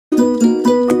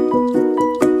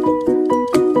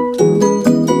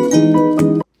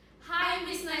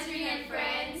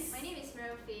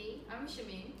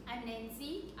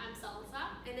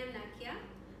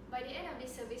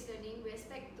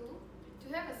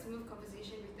smooth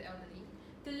conversation with the elderly.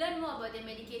 To learn more about the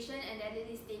medication and the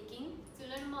elderly's taking. To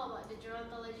learn more about the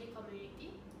gerontology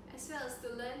community. As well as to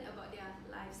learn about their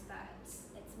lifestyles.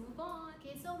 Let's move on.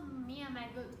 Okay, so me and my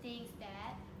group thinks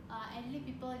that elderly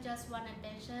people just want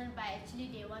attention, but actually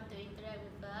they want to interact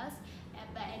with us.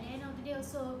 But at the end of the day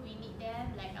also we need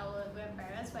them, like our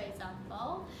grandparents for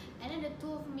example. And then the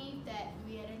two of me that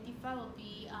we identify will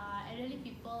be elderly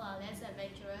people are less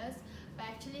adventurous, but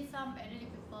actually some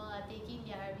elderly people are taking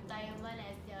their retirement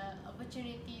as their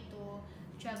opportunity to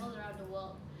travel around the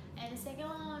world. And the second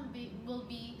one will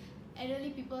be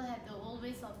elderly people have their own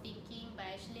ways of thinking, but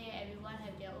actually everyone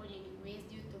have their own unique ways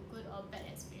due to good or bad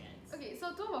experience. Okay,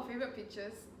 so two of our favorite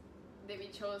pictures that we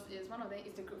chose is, one of them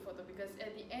is the group photo, because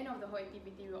at the end of the whole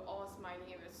activity we were all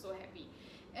smiling and we were so happy.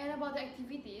 And about the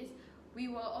activities, we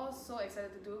were all so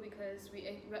excited to do because we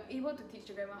were able to teach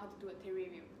the grandma how to do a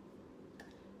terrarium.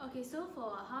 Okay, so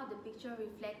for how the picture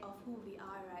reflect of who we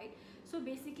are, right? So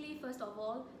basically, first of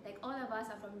all, like all of us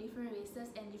are from different races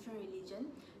and different religion.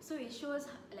 So it shows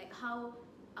like how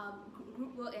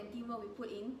group work and teamwork we put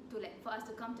in to like for us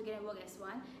to come together and work as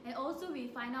one. And also we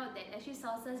find out that actually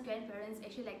Salsa's grandparents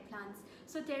actually like plants.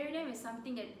 So terrarium is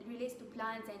something that relates to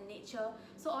plants and nature.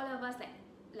 So all of us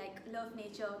like love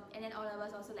nature, and then all of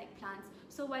us also like plants.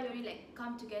 So why don't we like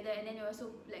come together and then we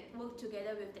also like work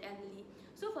together with the elderly.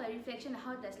 So for the reflection,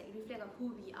 how does like reflect of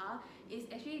who we are is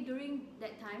actually during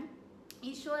that time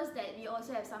it shows that we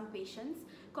also have some patience,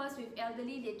 because with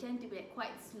elderly they tend to be like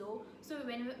quite slow. So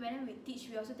when we teach,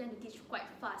 we also tend to teach quite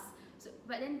fast. So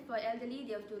but then for elderly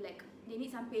they have to like, they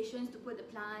need some patience to put the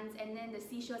plants and then the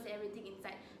seashells and everything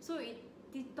inside. So it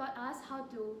taught us how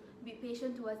to be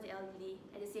patient towards the elderly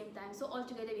at the same time. So all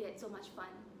together we had so much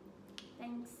fun.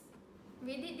 Thanks.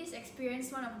 We did this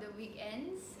experience one of the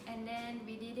weekends, and then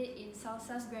we did it in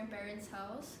Salsa's grandparents'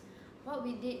 house. What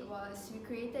we did was we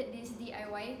created this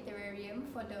DIY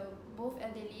terrarium for the both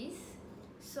elderlies.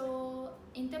 So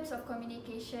in terms of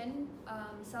communication,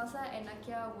 Salsa and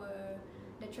Nakia were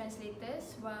the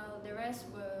translators, while the rest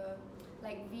were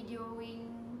like videoing,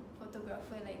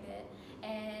 photographer like that.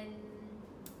 And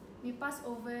we passed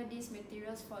over these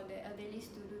materials for the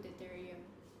elderlies to do the terrarium.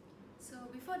 So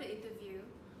before the interview,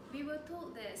 we were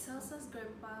told that Salsa's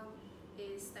grandpa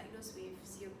is diagnosed with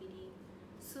COPD.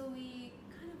 So we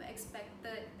kind of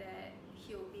expected that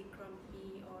he'll be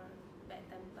grumpy or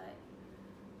bad-tempered.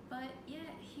 But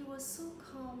yeah, he was so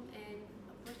calm and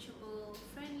approachable,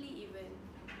 friendly even.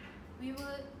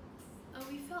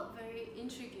 We felt very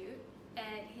intrigued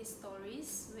at his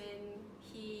stories when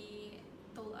he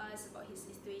told us about his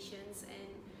situations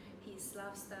and his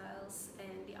lifestyles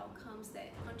and the outcomes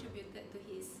that contributed to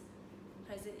his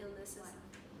present illnesses.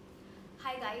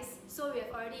 Hi guys, so we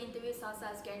have already interviewed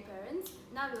Salsa's grandparents.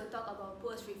 Now we will talk about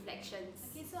post-reflections.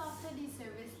 Okay, so after this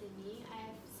service learning,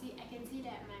 I can see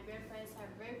that my grandparents are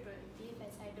very productive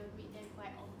as I don't meet them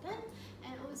quite often,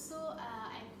 and also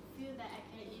I feel that I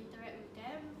can interact with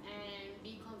them and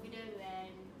be confident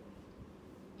when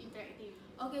interacting.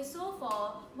 Okay, so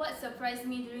for what surprised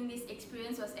me during this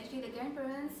experience was actually the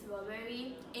grandparents were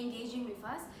very engaging with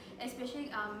us, especially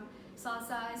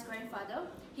Salsa's grandfather.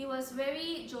 He was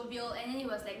very jovial, and then he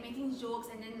was like making jokes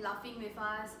and then laughing with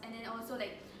us, and then also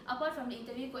like apart from the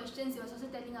interview questions, he was also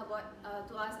telling about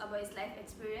to us about his life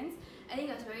experience. I think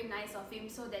it was very nice of him,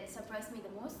 so that surprised me the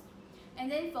most.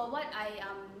 And then for what I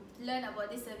learned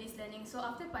about this service learning, so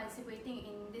after participating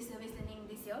in this service learning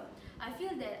this year, I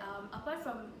feel that apart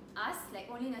from us, like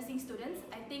only nursing students,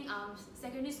 I think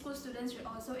secondary school students should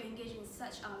also engage in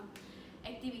such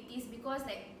activities, because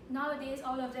like nowadays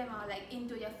all of them are like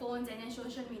into their phones and then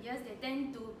social medias. They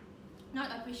tend to not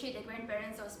appreciate the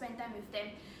grandparents or spend time with them.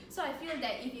 So I feel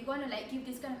that if you're going to like give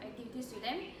this kind of activities to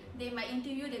them, they might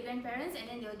interview the grandparents and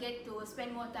then they'll get to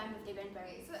spend more time with the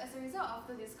grandparents. So as a result,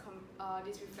 after this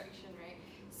reflection, right,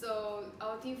 so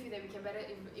our team feel that we can better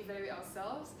evaluate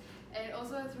ourselves, and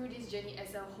also through this journey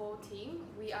as a whole team,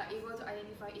 we are able to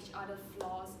identify each other's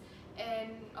flaws,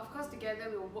 and of course together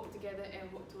we will work together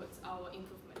and work towards our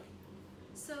improvement.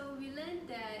 So we learned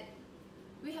that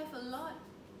we have a lot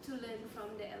to learn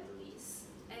from the elderlies,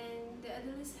 and the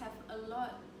elderlies have a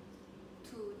lot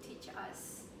to teach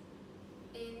us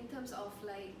in terms of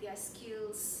like their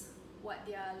skills, what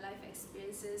their life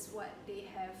experiences, what they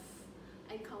have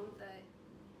encountered.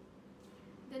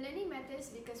 The learning matters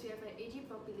because we have an aging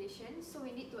population, so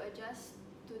we need to adjust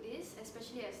to this,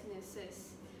 especially as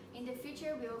nurses. In the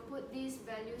future, we will put these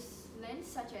values learned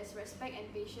such as respect and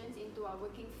patience into our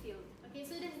working field. Okay,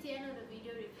 so that's the end of the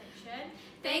video reflection.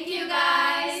 Thank you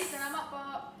guys! Selamat po!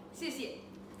 谢谢!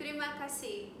 Terima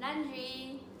kasih.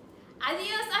 Nandri!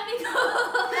 Adios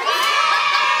amigos!